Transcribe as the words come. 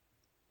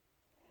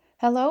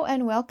Hello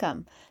and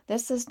welcome.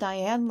 This is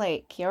Diane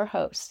Lake, your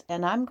host,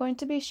 and I'm going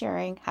to be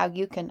sharing how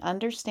you can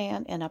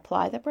understand and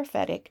apply the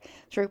prophetic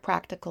through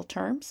practical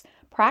terms,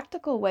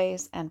 practical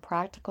ways, and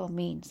practical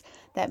means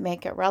that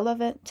make it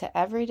relevant to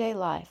everyday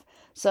life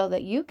so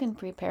that you can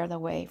prepare the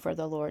way for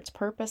the Lord's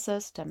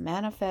purposes to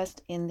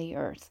manifest in the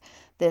earth.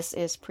 This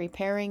is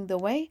Preparing the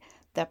Way,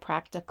 the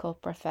Practical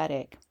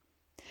Prophetic.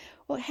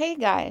 Well, hey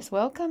guys,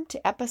 welcome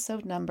to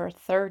episode number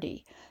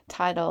 30,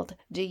 titled,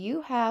 Do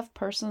You Have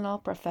Personal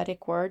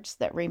Prophetic Words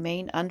That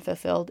Remain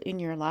Unfulfilled in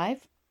Your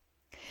Life?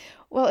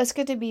 Well, it's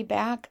good to be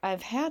back.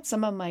 I've had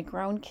some of my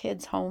grown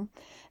kids home.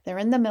 They're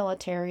in the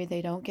military.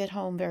 They don't get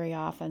home very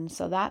often.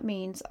 So that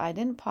means I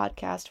didn't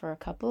podcast for a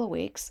couple of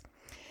weeks.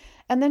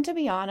 And then to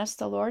be honest,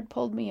 the Lord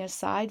pulled me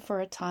aside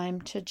for a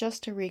time to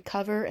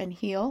recover and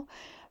heal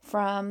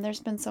from,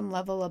 there's been some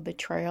level of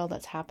betrayal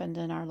that's happened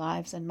in our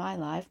lives, in my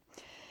life.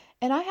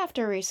 And I have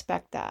to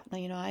respect that.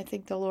 I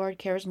think the Lord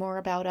cares more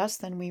about us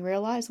than we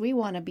realize. We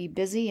want to be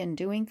busy and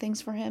doing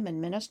things for Him and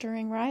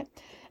ministering, right?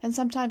 And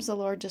sometimes the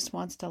Lord just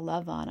wants to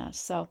love on us.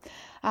 So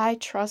I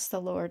trust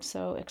the Lord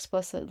so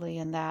explicitly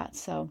in that.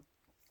 So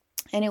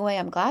anyway,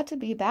 I'm glad to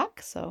be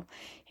back. So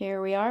here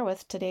we are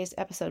with today's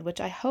episode, which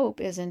I hope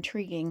is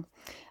intriguing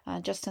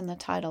just in the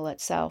title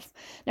itself.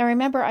 Now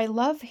remember, I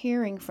love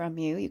hearing from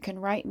you. You can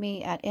write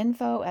me at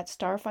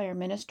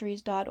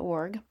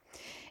info@starfireministries.org.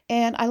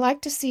 And I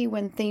like to see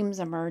when themes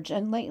emerge.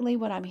 And lately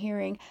what I'm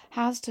hearing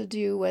has to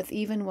do with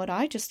even what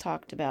I just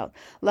talked about,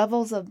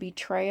 levels of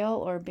betrayal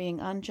or being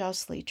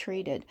unjustly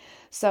treated.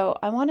 So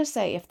I want to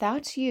say, if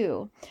that's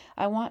you,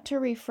 I want to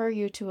refer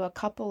you to a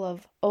couple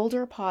of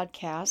older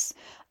podcasts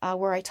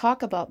where I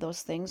talk about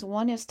those things.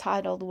 One is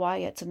titled, Why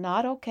It's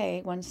Not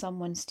Okay When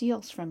Someone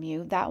Steals From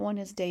You. That one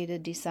is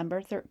dated December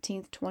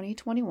 13th,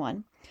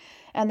 2021.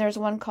 And there's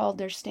one called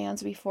There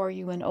Stands Before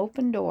You an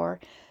Open Door,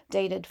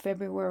 dated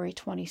February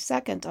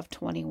 22nd of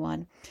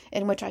 21,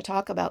 in which I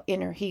talk about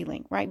inner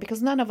healing, right?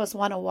 Because none of us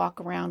want to walk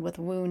around with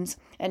wounds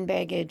and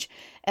baggage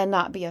and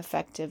not be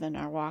effective in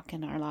our walk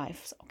in our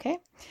lives, okay?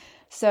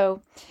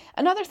 So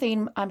another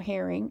theme I'm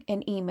hearing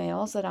in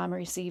emails that I'm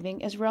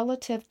receiving is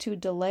relative to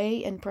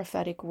delay in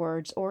prophetic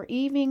words, or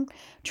even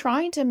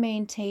trying to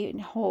maintain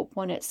hope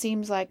when it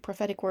seems like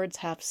prophetic words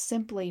have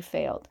simply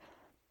failed.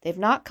 They've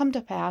not come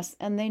to pass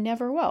and they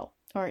never will.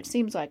 Or it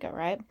seems like it,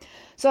 right?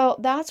 So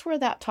that's where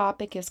that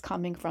topic is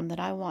coming from that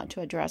I want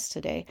to address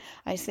today.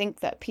 I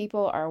think that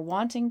people are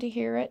wanting to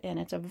hear it, and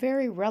it's a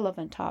very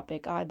relevant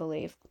topic, I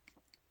believe.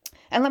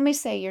 And let me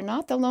say, you're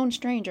not the lone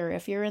stranger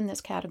if you're in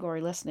this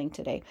category listening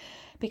today,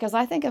 because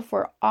I think if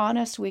we're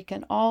honest, we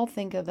can all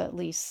think of at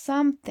least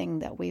something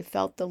that we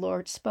felt the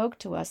Lord spoke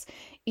to us,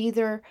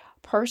 either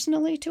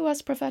personally to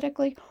us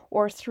prophetically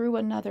or through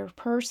another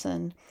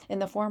person in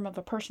the form of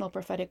a personal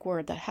prophetic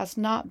word that has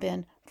not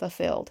been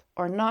fulfilled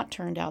or not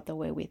turned out the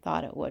way we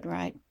thought it would,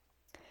 right?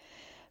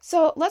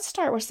 So let's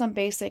start with some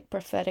basic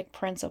prophetic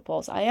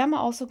principles. I am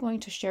also going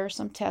to share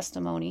some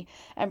testimony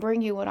and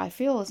bring you what I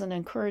feel is an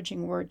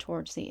encouraging word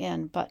towards the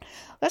end. But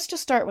let's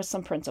just start with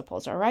some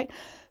principles, all right?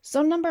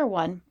 So number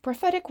one,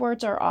 prophetic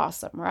words are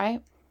awesome,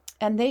 right?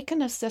 And they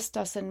can assist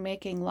us in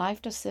making life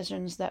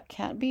decisions that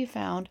can't be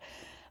found.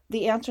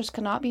 The answers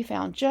cannot be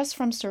found just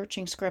from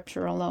searching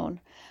Scripture alone.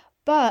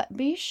 But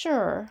be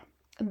sure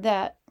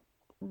that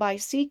by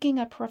seeking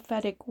a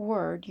prophetic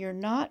word, you're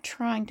not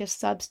trying to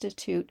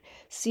substitute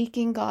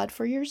seeking God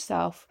for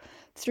yourself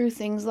through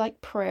things like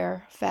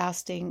prayer,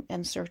 fasting,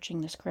 and searching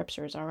the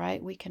Scriptures, all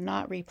right? We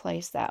cannot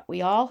replace that.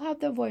 We all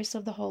have the voice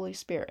of the Holy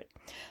Spirit,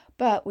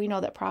 but we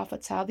know that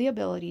prophets have the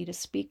ability to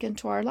speak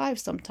into our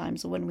lives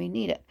sometimes when we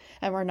need it,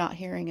 and we're not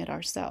hearing it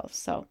ourselves.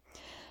 So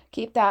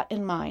keep that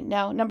in mind.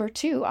 Now, number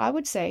two, I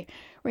would say,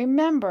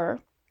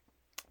 remember,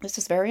 this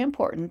is very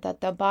important,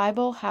 that the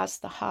Bible has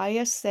the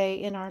highest say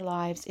in our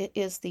lives. It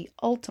is the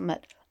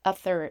ultimate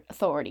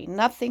authority.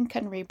 Nothing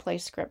can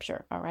replace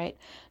Scripture, all right?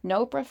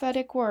 No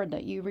prophetic word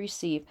that you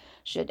receive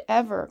should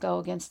ever go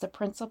against the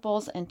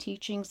principles and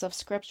teachings of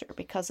Scripture,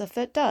 because if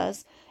it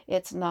does,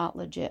 it's not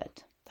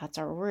legit. That's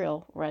a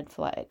real red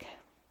flag.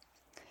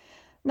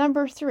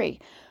 Number three,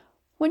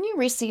 when you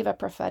receive a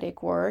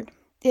prophetic word,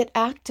 it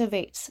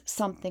activates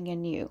something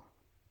in you.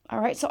 All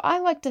right, so I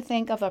like to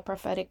think of a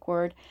prophetic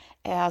word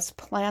as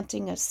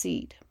planting a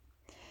seed.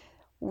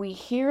 We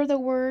hear the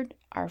word,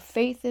 our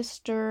faith is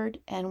stirred,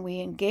 and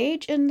we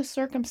engage in the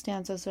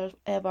circumstances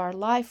of our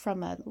life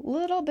from a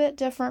little bit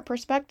different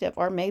perspective,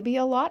 or maybe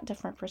a lot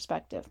different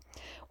perspective.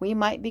 We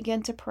might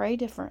begin to pray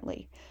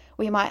differently.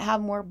 We might have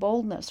more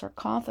boldness or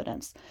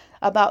confidence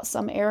about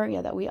some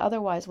area that we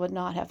otherwise would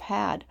not have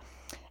had.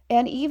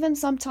 And even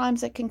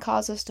sometimes it can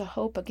cause us to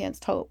hope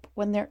against hope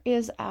when there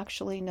is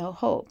actually no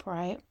hope,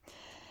 right?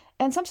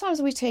 And sometimes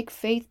we take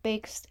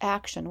faith-based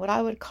action, what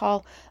I would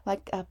call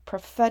like a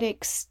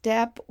prophetic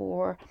step,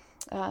 or,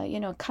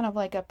 kind of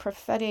like a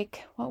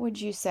prophetic, what would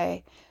you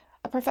say?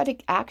 A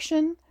prophetic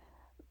action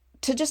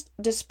to just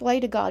display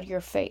to God your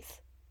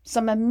faith.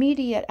 Some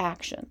immediate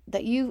action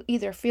that you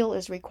either feel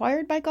is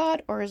required by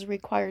God or is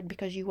required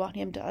because you want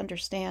Him to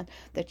understand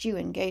that you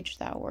engaged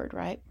that word,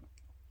 right?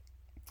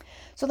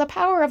 So the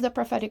power of the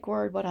prophetic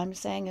word, what I'm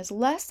saying, is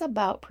less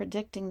about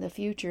predicting the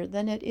future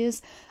than it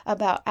is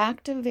about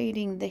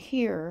activating the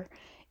hearer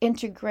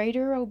into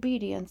greater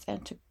obedience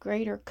and to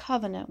greater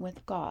covenant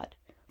with God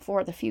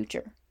for the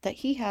future that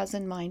he has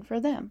in mind for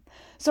them.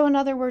 So in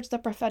other words, the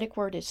prophetic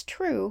word is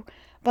true,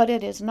 but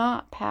it is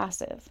not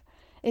passive.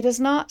 It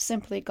is not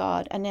simply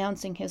God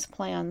announcing his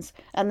plans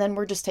and then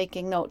we're just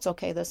taking notes.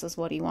 Okay, this is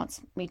what he wants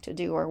me to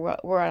do or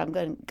where I'm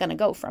going to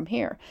go from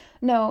here.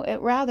 No,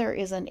 it rather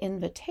is an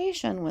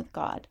invitation with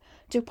God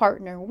to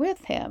partner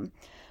with him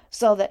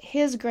so that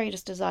his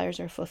greatest desires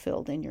are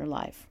fulfilled in your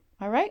life.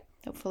 All right?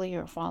 Hopefully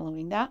you're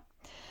following that.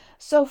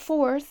 So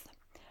fourth,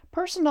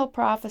 personal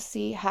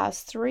prophecy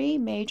has three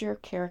major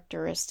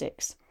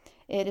characteristics.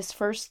 It is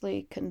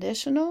firstly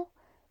conditional,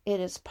 it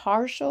is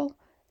partial,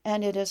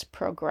 and it is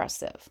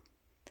progressive.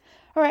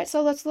 All right,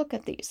 so let's look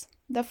at these.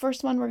 The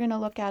first one we're going to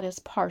look at is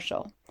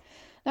partial.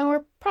 Now,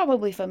 we're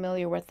probably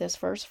familiar with this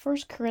verse.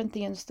 1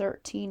 Corinthians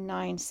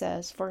 13:9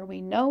 says, "For we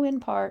know in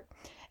part,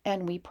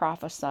 and we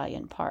prophesy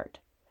in part."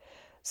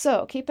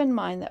 So keep in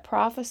mind that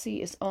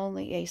prophecy is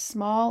only a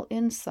small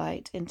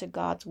insight into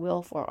God's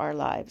will for our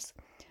lives.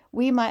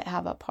 We might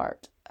have a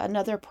part.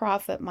 Another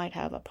prophet might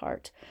have a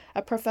part.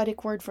 A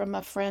prophetic word from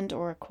a friend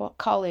or a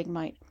colleague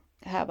might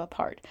have a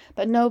part.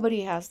 But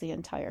nobody has the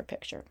entire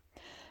picture.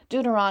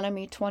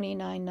 Deuteronomy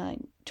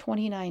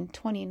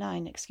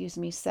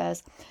 29:29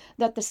 says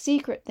that the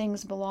secret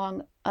things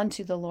belong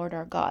unto the Lord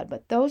our God,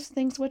 but those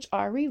things which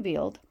are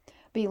revealed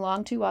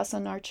belong to us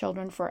and our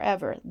children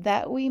forever,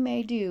 that we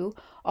may do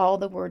all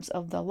the words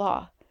of the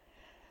law.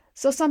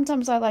 So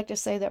sometimes I like to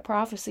say that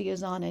prophecy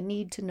is on a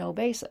need-to-know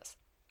basis.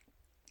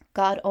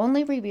 God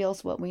only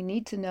reveals what we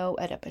need to know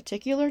at a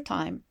particular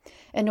time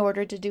in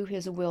order to do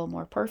his will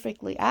more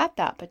perfectly at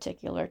that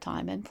particular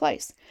time and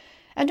place.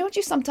 And don't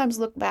you sometimes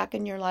look back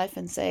in your life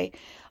and say,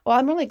 well,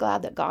 I'm really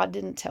glad that God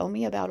didn't tell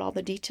me about all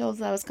the details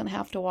that I was going to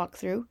have to walk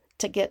through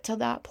to get to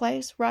that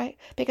place, right?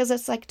 Because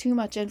it's like too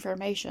much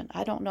information.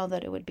 I don't know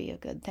that it would be a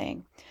good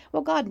thing.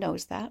 Well, God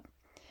knows that.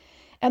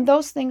 And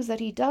those things that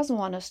he does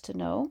want us to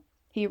know,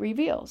 he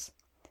reveals.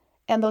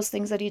 And those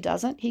things that he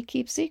doesn't, he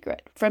keeps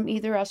secret from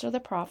either us or the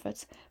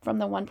prophets, from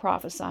the one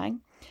prophesying.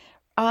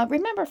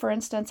 Remember, for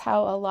instance,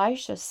 how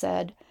Elisha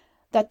said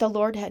that the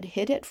Lord had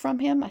hid it from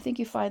him. I think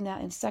you find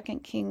that in 2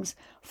 Kings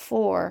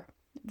 4,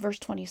 verse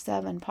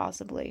 27,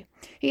 possibly.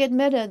 He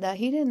admitted that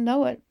he didn't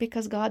know it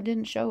because God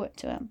didn't show it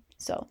to him.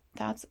 So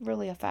that's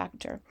really a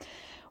factor.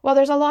 Well,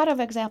 there's a lot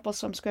of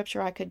examples from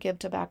Scripture I could give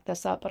to back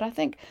this up, but I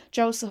think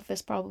Joseph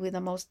is probably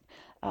the most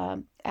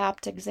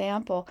apt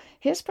example.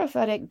 His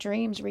prophetic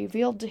dreams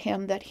revealed to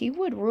him that he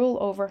would rule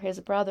over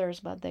his brothers,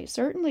 but they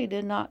certainly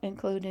did not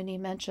include any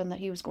mention that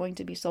he was going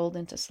to be sold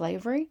into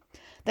slavery,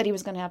 that he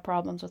was going to have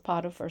problems with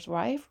Potiphar's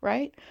wife,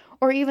 right?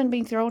 Or even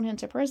being thrown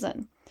into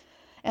prison.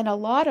 And a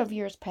lot of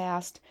years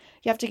passed.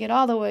 You have to get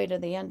all the way to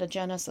the end of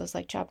Genesis,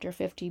 like chapter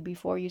 50,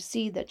 before you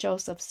see that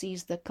Joseph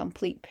sees the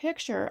complete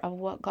picture of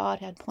what God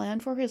had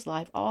planned for his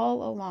life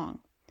all along.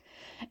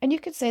 And you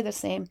could say the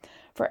same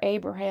for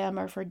Abraham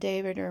or for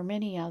David or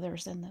many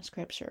others in the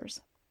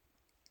scriptures.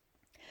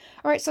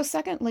 All right, so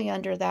secondly,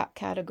 under that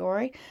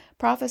category,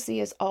 prophecy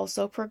is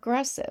also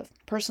progressive,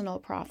 personal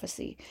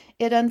prophecy.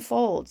 It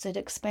unfolds, it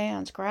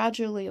expands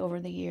gradually over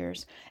the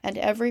years, and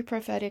every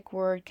prophetic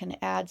word can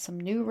add some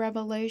new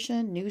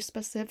revelation, new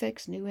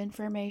specifics, new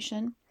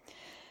information.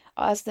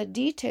 As the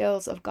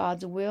details of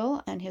God's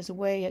will and his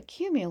way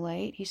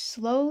accumulate, he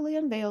slowly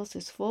unveils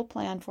his full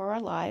plan for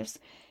our lives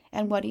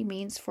and what he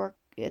means for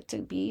it to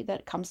be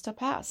that comes to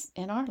pass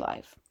in our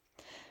life.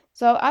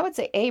 So I would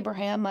say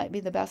Abraham might be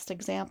the best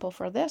example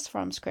for this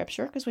from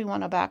Scripture because we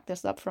want to back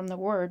this up from the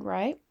Word,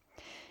 right?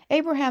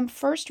 Abraham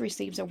first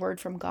receives a word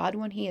from God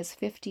when he is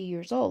 50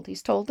 years old.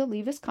 He's told to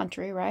leave his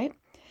country, right?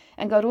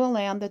 And go to a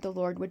land that the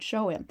Lord would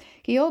show him.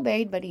 He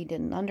obeyed, but he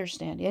didn't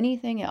understand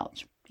anything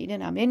else. He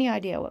didn't have any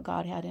idea what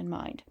God had in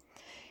mind.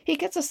 He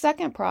gets a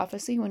second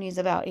prophecy when he's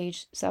about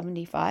age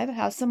 75. It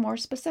has some more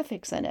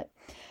specifics in it.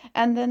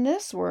 And then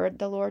this word,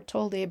 the Lord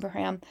told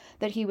Abraham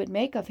that he would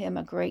make of him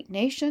a great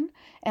nation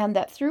and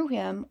that through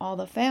him all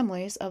the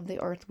families of the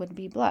earth would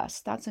be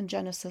blessed. That's in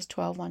Genesis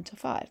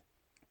 12:1-5.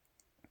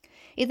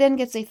 He then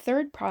gets a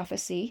third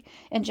prophecy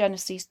in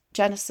Genesis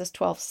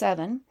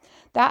 12:7.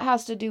 That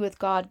has to do with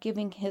God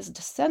giving his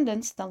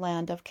descendants the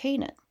land of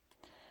Canaan.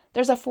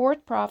 There's a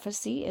fourth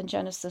prophecy in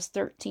Genesis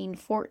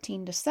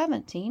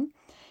 13:14-17.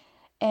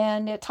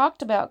 And it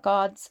talked about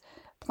God's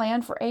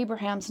plan for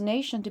Abraham's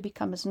nation to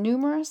become as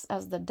numerous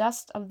as the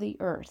dust of the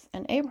earth.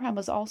 And Abraham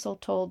was also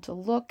told to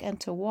look and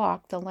to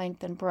walk the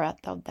length and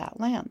breadth of that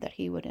land that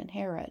he would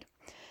inherit.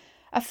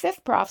 A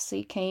fifth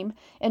prophecy came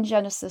in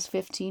Genesis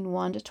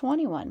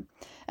 15:1-21,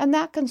 and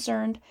that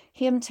concerned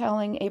him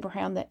telling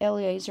Abraham that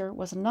Eliezer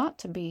was not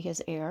to be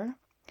his heir.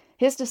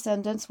 His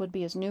descendants would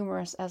be as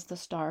numerous as the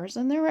stars,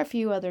 and there are a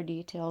few other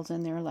details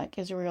in there, like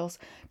Israel's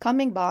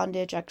coming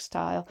bondage,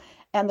 exile,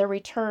 and the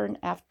return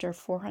after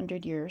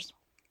 400 years.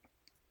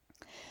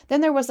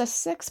 Then there was a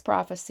sixth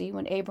prophecy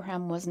when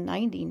Abraham was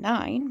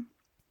 99.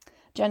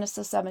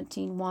 Genesis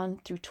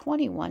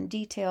 17:1-21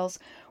 details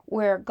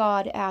where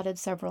God added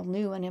several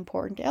new and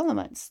important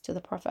elements to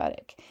the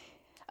prophetic.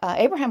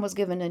 Abraham was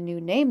given a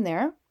new name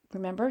there.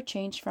 Remember,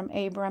 changed from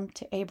Abram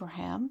to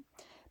Abraham.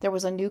 There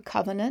was a new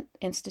covenant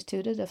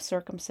instituted of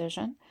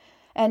circumcision.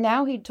 And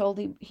now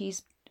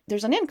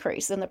there's an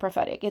increase in the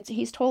prophetic.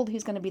 He's told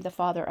he's going to be the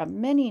father of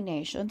many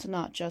nations,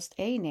 not just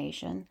a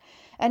nation.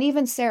 And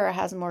even Sarah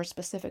has more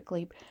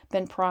specifically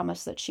been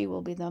promised that she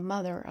will be the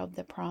mother of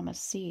the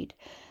promised seed.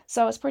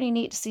 So it's pretty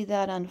neat to see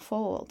that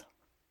unfold.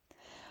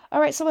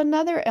 All right, so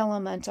another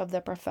element of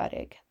the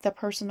prophetic, the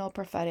personal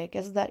prophetic,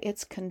 is that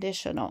it's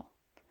conditional.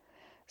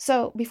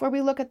 So before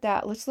we look at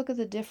that, let's look at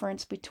the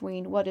difference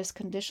between what is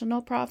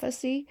conditional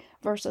prophecy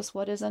versus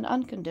what is an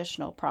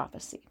unconditional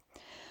prophecy.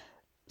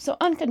 So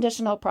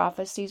unconditional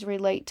prophecies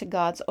relate to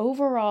God's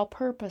overall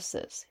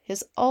purposes,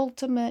 his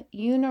ultimate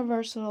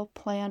universal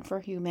plan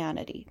for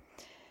humanity.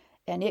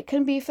 And it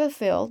can be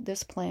fulfilled,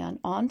 this plan,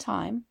 on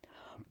time,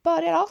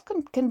 but it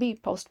also can be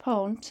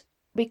postponed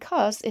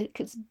because it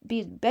could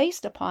be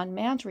based upon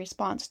man's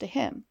response to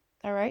him.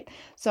 All right,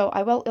 so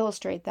I will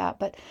illustrate that,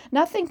 but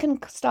nothing can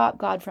stop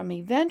God from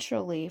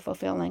eventually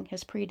fulfilling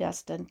his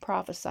predestined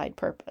prophesied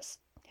purpose,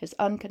 his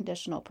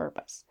unconditional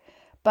purpose.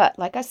 But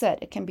like I said,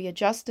 it can be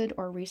adjusted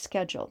or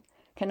rescheduled.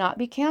 Cannot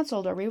be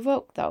canceled or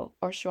revoked, though,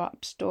 or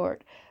stopped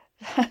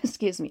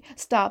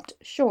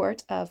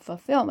short of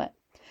fulfillment.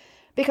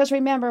 Because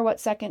remember what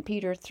 2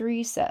 Peter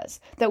 3 says,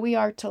 that we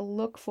are to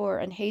look for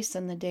and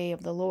hasten the day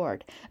of the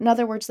Lord. In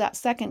other words, that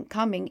second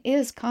coming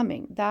is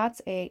coming.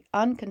 That's a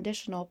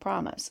unconditional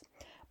promise.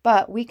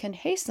 But we can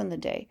hasten the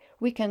day.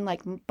 We can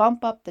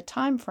bump up the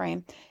time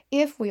frame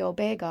if we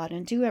obey God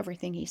and do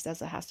everything he says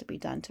that has to be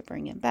done to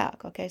bring him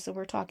back. Okay, so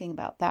we're talking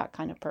about that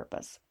kind of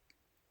purpose.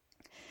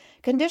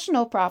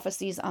 Conditional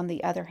prophecies, on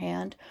the other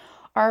hand,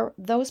 are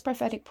those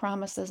prophetic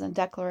promises and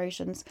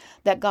declarations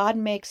that God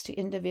makes to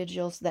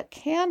individuals that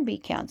can be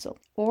canceled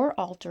or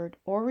altered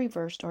or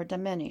reversed or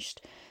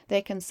diminished.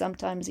 They can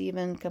sometimes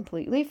even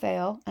completely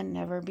fail and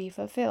never be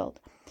fulfilled.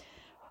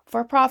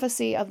 For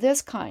prophecy of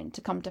this kind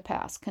to come to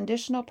pass,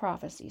 conditional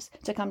prophecies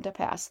to come to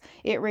pass,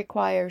 it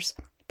requires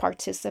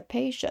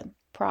participation,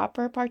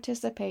 proper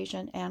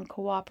participation and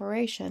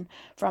cooperation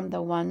from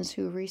the ones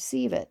who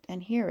receive it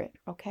and hear it,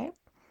 okay?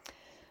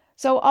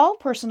 So all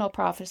personal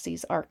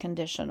prophecies are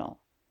conditional.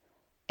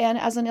 And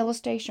as an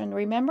illustration,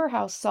 remember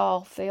how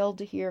Saul failed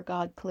to hear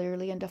God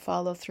clearly and to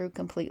follow through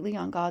completely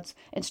on God's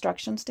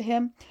instructions to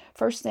him?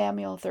 1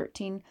 Samuel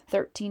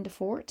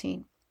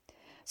 13:13-14.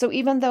 So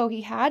even though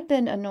he had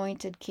been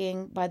anointed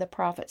king by the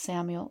prophet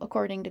Samuel,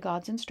 according to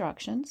God's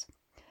instructions,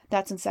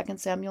 that's in 2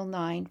 Samuel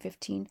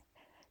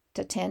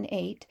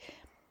 9:15-10:8,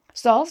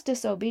 Saul's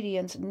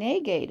disobedience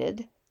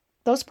negated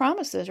those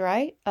promises,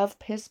 right, of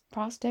his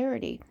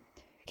posterity.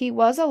 He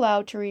was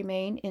allowed to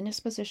remain in his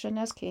position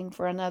as king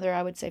for another,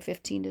 I would say,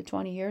 15 to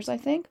 20 years, I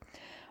think.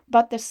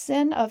 But the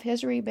sin of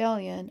his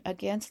rebellion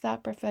against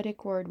that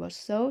prophetic word was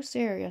so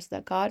serious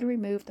that God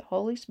removed the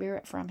Holy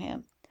Spirit from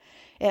him.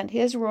 And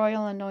his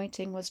royal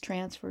anointing was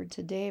transferred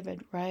to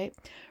David, right,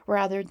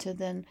 rather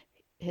than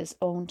his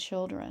own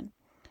children.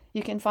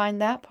 You can find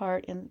that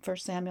part in 1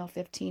 Samuel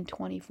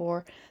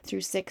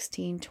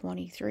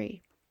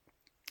 15:24-16:23.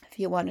 If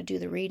you want to do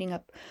the reading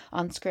up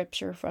on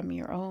scripture from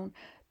your own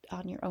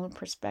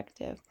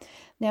perspective.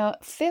 Now,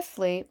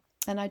 fifthly,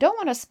 and I don't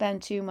want to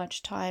spend too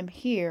much time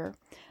here,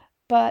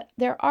 but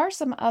there are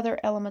some other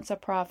elements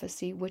of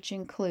prophecy which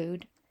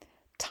include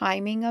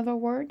timing of a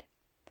word,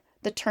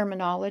 the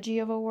terminology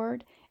of a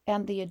word,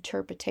 and the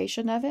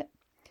interpretation of it,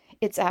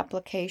 its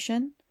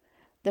application,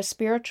 the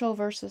spiritual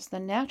versus the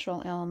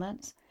natural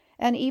elements,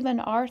 and even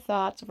our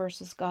thoughts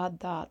versus God's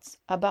thoughts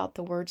about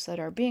the words that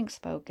are being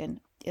spoken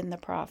in the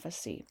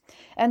prophecy.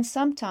 And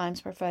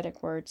sometimes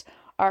prophetic words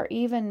are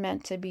even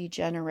meant to be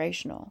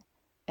generational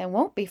and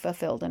won't be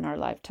fulfilled in our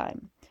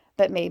lifetime,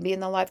 but maybe in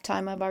the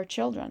lifetime of our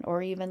children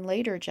or even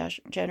later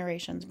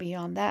generations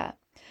beyond that.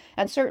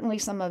 And certainly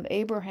some of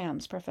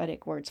Abraham's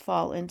prophetic words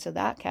fall into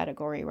that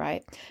category,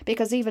 right?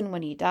 Because even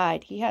when he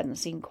died, he hadn't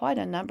seen quite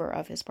a number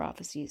of his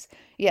prophecies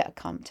yet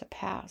come to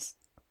pass.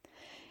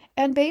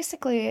 And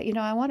basically,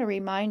 I want to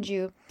remind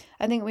you,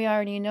 I think we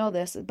already know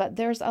this, but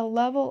there's a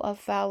level of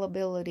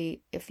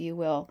fallibility, if you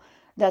will,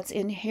 that's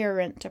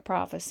inherent to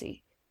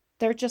prophecy.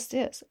 There just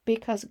is,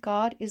 because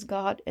God is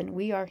God and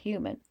we are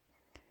human.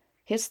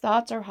 His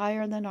thoughts are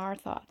higher than our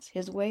thoughts.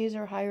 His ways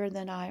are higher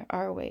than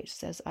our ways,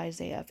 says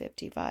Isaiah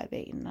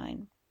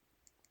 55:8-9.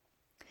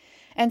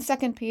 And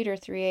 2 Peter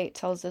 3:8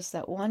 tells us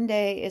that one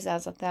day is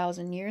as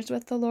 1,000 years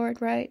with the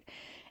Lord, right?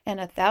 And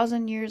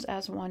 1,000 years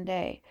as one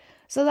day.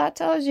 So that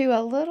tells you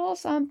a little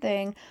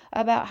something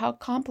about how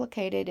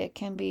complicated it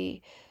can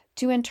be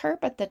to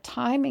interpret the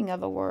timing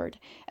of a word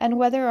and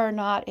whether or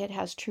not it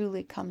has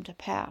truly come to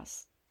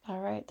pass. All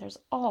right, there's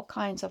all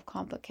kinds of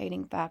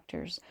complicating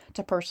factors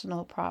to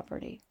personal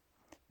prophecy.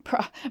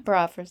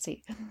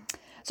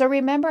 So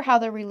remember how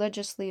the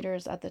religious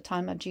leaders at the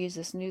time of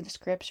Jesus knew the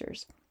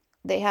scriptures.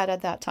 They had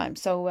at that time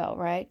so well,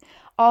 right?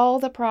 All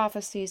the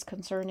prophecies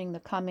concerning the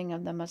coming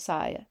of the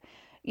Messiah.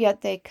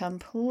 yet they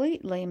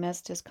completely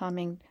missed his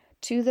coming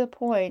to the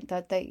point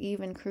that they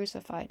even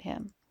crucified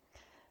him.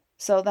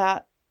 So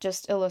that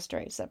just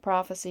illustrates that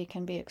prophecy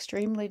can be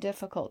extremely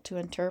difficult to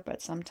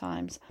interpret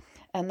sometimes,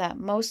 and that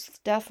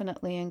most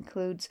definitely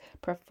includes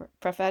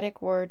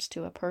prophetic words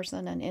to a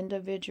person, an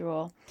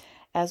individual,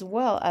 as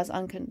well as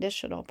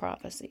unconditional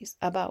prophecies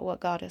about what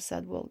God has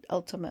said will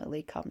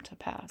ultimately come to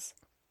pass.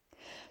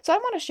 So I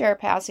want to share a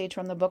passage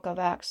from the book of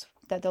Acts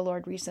that the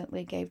Lord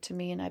recently gave to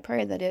me, and I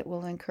pray that it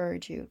will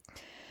encourage you.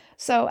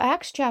 So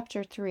Acts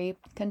chapter 3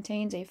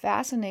 contains a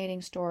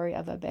fascinating story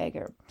of a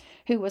beggar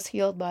who was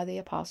healed by the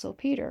apostle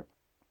Peter.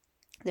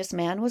 This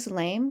man was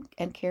lame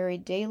and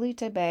carried daily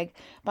to beg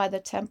by the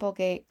temple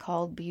gate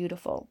called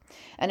Beautiful.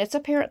 And it's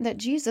apparent that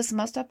Jesus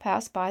must have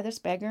passed by this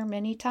beggar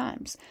many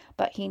times,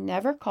 but he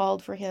never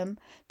called for him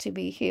to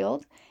be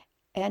healed.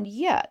 And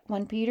yet,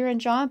 when Peter and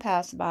John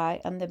passed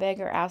by and the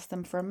beggar asked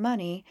them for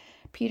money,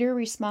 Peter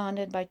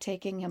responded by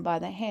taking him by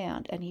the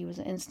hand, and he was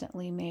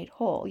instantly made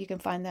whole. You can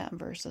find that in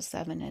verses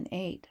 7 and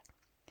 8.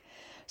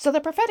 So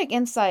the prophetic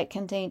insight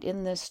contained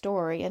in this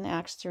story in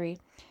Acts 3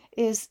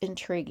 is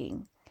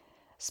intriguing.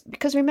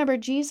 Because remember,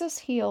 Jesus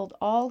healed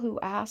all who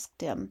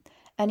asked him,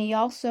 and he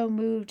also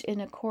moved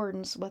in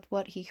accordance with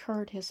what he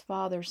heard his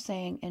Father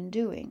saying and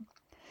doing.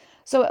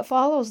 So it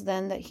follows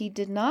then that he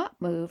did not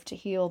move to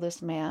heal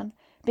this man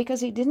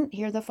because he didn't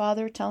hear the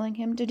Father telling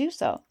him to do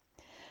so.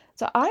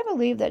 So I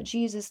believe that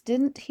Jesus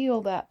didn't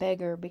heal that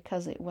beggar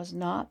because it was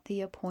not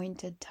the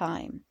appointed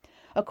time,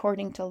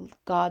 according to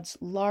God's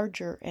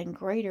larger and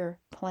greater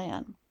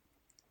plan.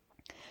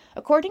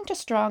 According to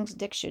Strong's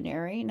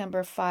Dictionary,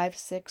 number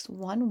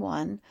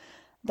 5611,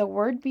 the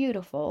word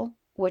beautiful,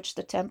 which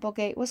the temple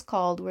gate was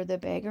called where the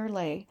beggar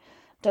lay,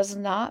 does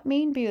not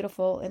mean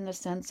beautiful in the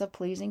sense of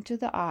pleasing to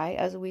the eye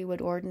as we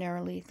would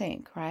ordinarily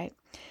think, right?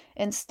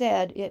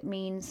 Instead, it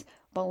means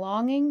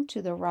belonging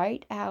to the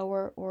right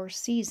hour or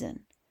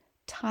season,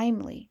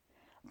 timely,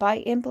 by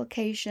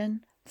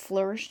implication,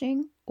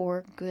 flourishing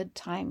or good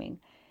timing.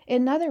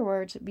 In other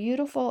words,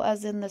 beautiful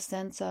as in the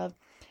sense of,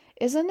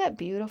 isn't it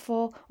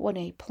beautiful when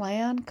a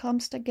plan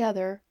comes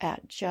together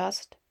at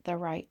just the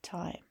right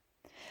time?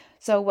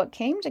 So what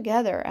came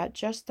together at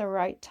just the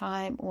right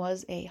time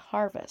was a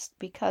harvest,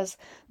 because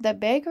the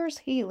beggar's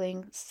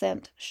healing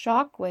sent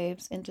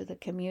shockwaves into the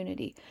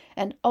community,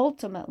 and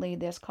ultimately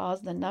this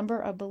caused the number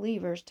of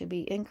believers to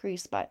be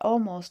increased by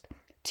almost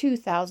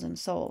 2,000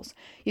 souls.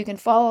 You can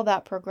follow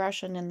that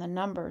progression in the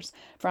numbers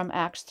from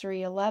Acts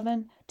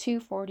 3:11,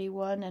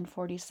 2:41, and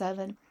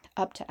 47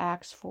 up to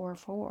Acts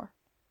 4:4.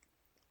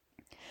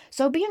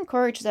 So be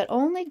encouraged that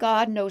only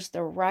God knows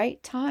the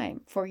right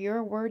time for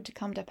your word to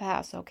come to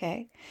pass,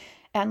 okay?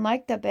 And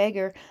like the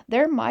beggar,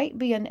 there might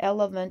be an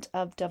element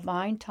of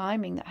divine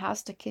timing that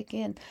has to kick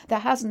in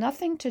that has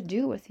nothing to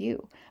do with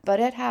you,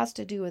 but it has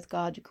to do with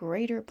God's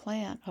greater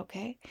plan,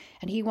 okay?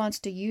 And he wants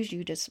to use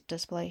you to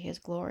display his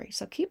glory.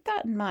 So keep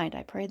that in mind.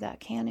 I pray that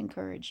can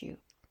encourage you.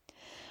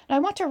 I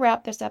want to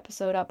wrap this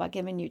episode up by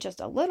giving you just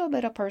a little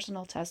bit of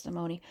personal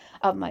testimony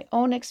of my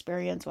own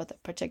experience with a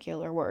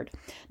particular word.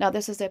 Now,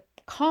 this is a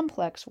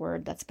complex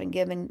word that's been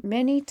given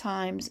many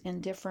times in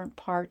different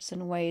parts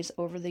and ways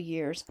over the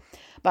years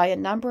by a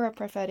number of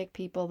prophetic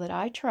people that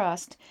I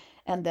trust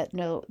and that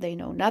they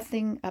know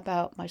nothing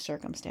about my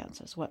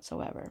circumstances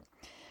whatsoever.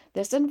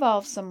 This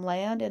involves some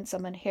land and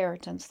some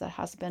inheritance that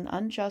has been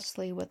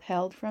unjustly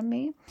withheld from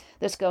me.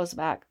 This goes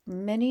back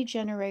many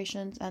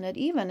generations, and it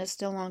even is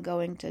still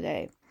ongoing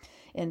today,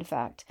 in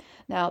fact.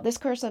 Now, this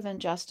curse of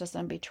injustice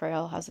and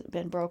betrayal has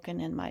been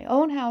broken in my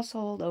own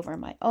household, over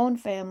my own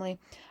family.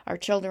 Our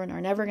children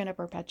are never going to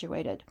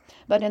perpetuate it.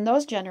 But in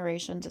those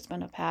generations, it's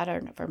been a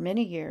pattern for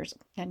many years.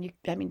 And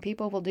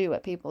people will do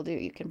what people do.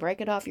 You can break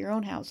it off your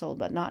own household,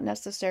 but not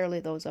necessarily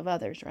those of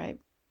others, right?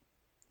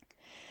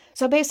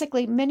 So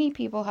basically, many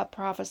people have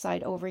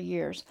prophesied over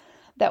years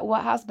that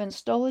what has been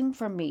stolen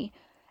from me,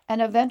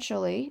 and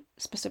eventually,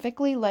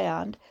 specifically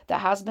land that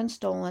has been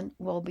stolen,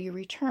 will be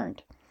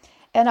returned.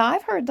 And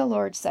I've heard the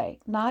Lord say,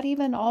 not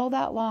even all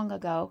that long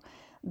ago,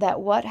 that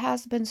what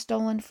has been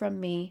stolen from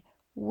me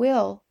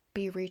will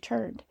be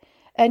returned.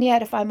 And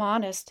yet, if I'm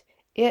honest,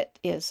 it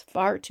is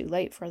far too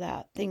late for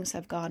that. Things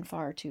have gone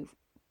far too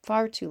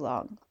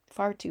long,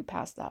 far too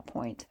past that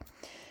point.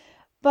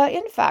 But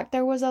in fact,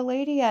 there was a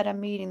lady at a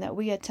meeting that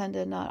we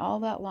attended not all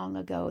that long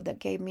ago that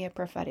gave me a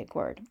prophetic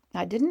word.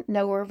 I didn't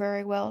know her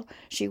very well.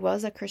 She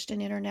was a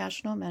Christian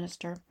International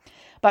minister.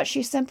 But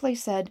she simply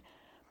said,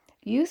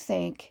 "You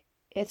think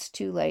it's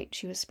too late."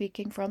 She was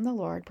speaking from the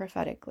Lord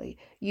prophetically.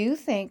 "You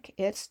think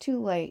it's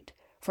too late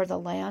for the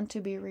land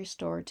to be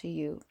restored to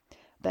you.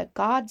 But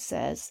God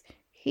says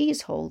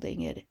he's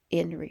holding it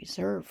in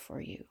reserve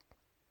for you."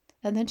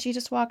 And then she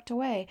just walked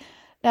away.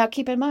 Now,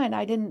 keep in mind,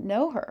 I didn't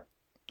know her,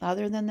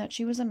 other than that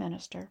she was a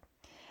minister.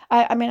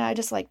 I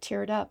just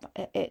teared up.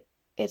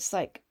 It's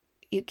like,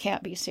 you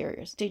can't be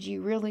serious. Did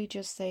you really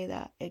just say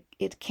that?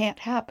 It can't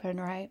happen,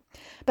 right?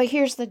 But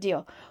here's the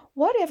deal.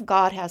 What if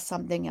God has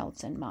something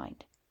else in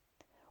mind?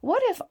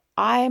 What if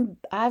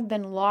I've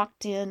been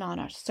locked in on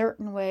a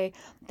certain way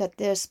that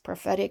this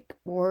prophetic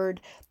word,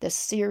 this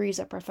series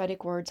of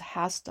prophetic words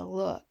has to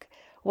look.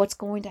 What's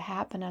going to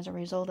happen as a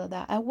result of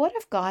that? And what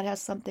if God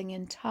has something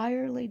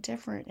entirely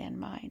different in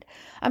mind?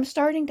 I'm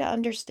starting to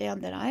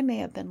understand that I may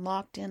have been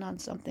locked in on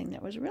something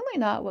that was really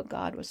not what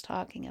God was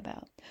talking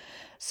about.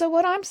 So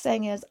what I'm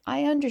saying is,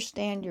 I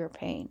understand your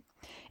pain.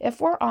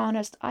 If we're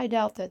honest, I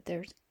doubt that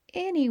there's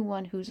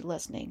anyone who's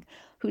listening,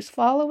 who's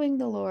following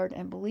the Lord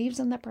and believes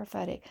in the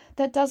prophetic,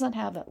 that doesn't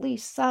have at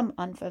least some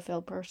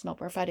unfulfilled personal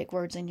prophetic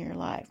words in your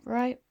life,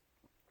 right?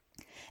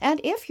 And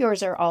if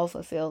yours are all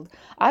fulfilled,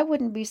 I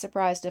wouldn't be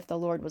surprised if the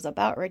Lord was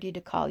about ready to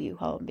call you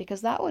home,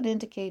 because that would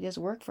indicate his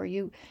work for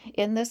you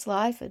in this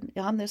life and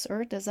on this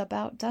earth is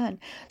about done.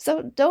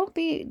 So don't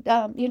be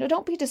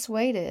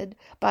dissuaded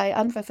by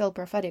unfulfilled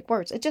prophetic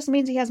words. It just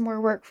means he has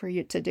more work for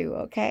you to do,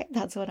 okay?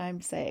 That's what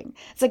I'm saying.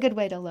 It's a good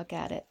way to look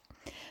at it.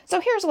 So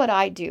here's what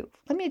I do.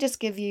 Let me just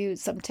give you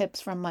some tips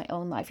from my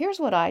own life. Here's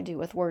what I do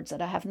with words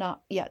that I have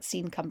not yet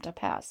seen come to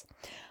pass.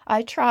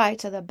 I try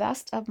to the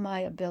best of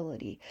my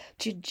ability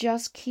to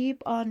just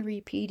keep on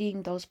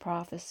repeating those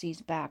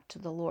prophecies back to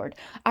the Lord.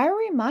 I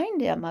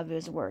remind him of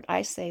his word.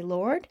 I say,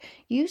 Lord,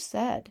 you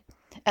said,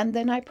 and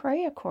then I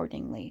pray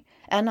accordingly,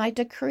 and I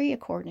decree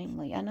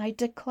accordingly, and I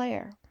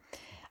declare.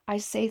 I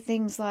say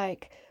things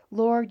like,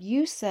 Lord,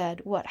 you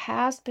said what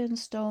has been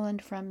stolen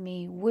from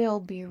me will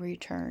be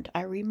returned.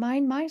 I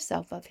remind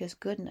myself of his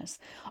goodness,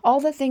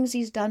 all the things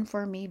he's done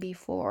for me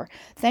before.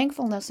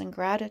 Thankfulness and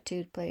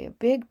gratitude play a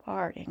big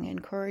part in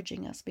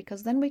encouraging us,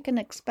 because then we can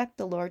expect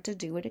the Lord to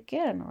do it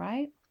again,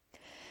 right?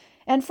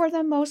 And for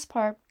the most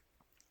part,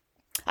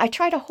 I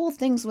try to hold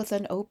things with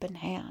an open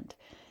hand,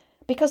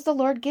 because the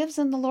Lord gives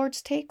and the Lord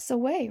takes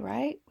away,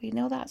 right? We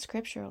know that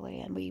scripturally,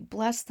 and we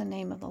bless the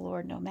name of the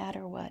Lord no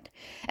matter what.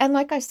 And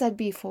like I said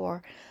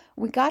before,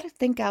 we got to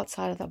think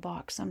outside of the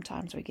box.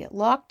 Sometimes we get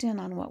locked in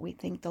on what we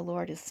think the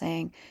Lord is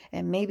saying,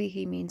 and maybe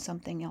he means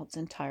something else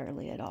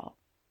entirely at all.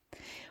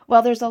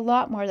 Well, there's a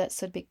lot more that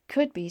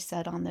could be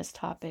said on this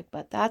topic,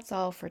 but that's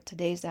all for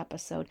today's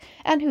episode.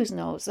 And who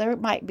knows, there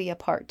might be a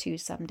part 2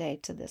 someday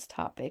to this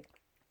topic.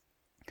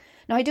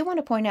 Now, I do want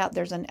to point out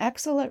there's an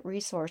excellent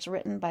resource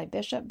written by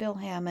Bishop Bill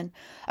Hammond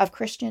of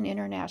Christian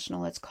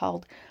International. It's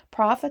called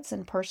Prophets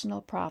and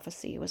Personal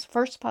Prophecy. It was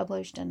first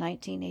published in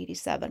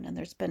 1987, and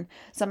there's been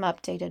some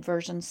updated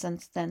versions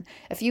since then.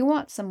 If you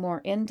want some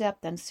more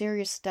in-depth and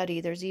serious study,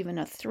 there's even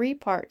a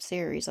 3-part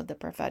series of the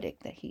prophetic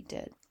that he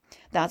did.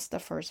 That's the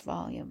first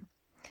volume.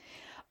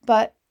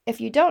 But if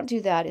you don't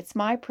do that, it's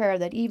my prayer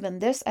that even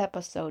this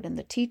episode and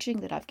the teaching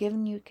that I've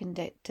given you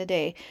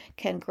today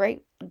can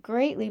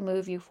greatly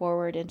move you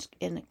forward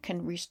and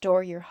can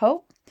restore your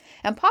hope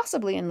and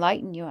possibly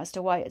enlighten you as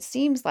to why it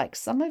seems like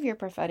some of your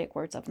prophetic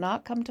words have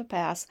not come to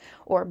pass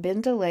or been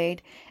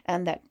delayed,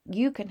 and that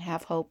you can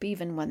have hope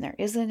even when there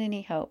isn't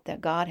any hope, that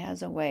God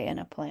has a way and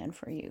a plan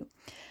for you.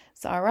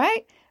 So, all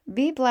right,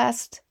 be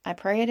blessed. I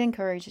pray it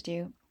encouraged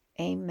you.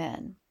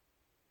 Amen.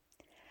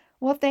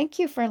 Well, thank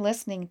you for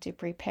listening to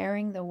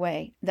Preparing the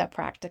Way, the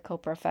Practical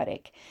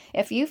Prophetic.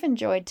 If you've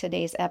enjoyed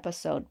today's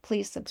episode,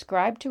 please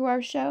subscribe to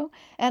our show,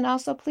 and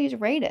also please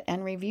rate it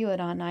and review it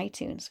on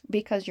iTunes,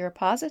 because your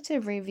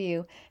positive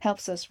review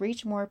helps us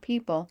reach more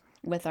people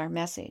with our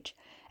message.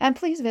 And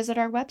please visit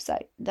our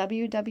website,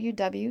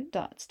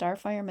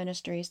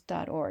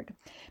 www.starfireministries.org.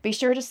 Be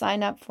sure to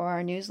sign up for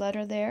our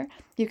newsletter there.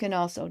 You can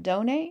also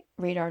donate,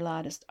 read our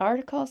latest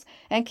articles,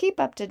 and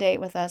keep up to date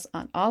with us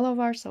on all of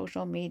our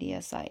social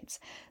media sites.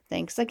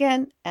 Thanks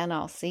again, and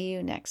I'll see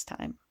you next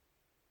time.